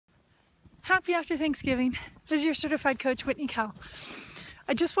Happy after Thanksgiving. This is your certified coach, Whitney Cow.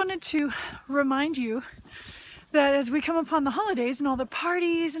 I just wanted to remind you that as we come upon the holidays and all the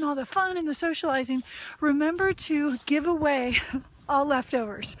parties and all the fun and the socializing, remember to give away all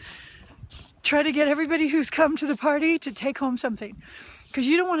leftovers. Try to get everybody who's come to the party to take home something, because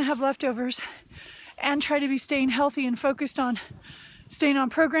you don't want to have leftovers, and try to be staying healthy and focused on staying on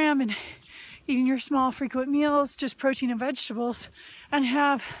program and eating your small frequent meals, just protein and vegetables, and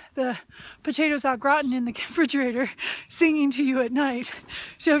have the potatoes au gratin in the refrigerator singing to you at night.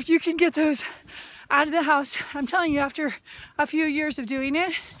 So if you can get those out of the house, I'm telling you, after a few years of doing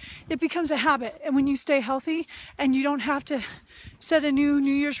it, it becomes a habit. And when you stay healthy and you don't have to set a New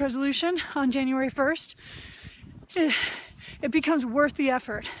Year's resolution on January 1st, it becomes worth the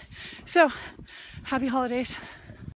effort. So happy holidays.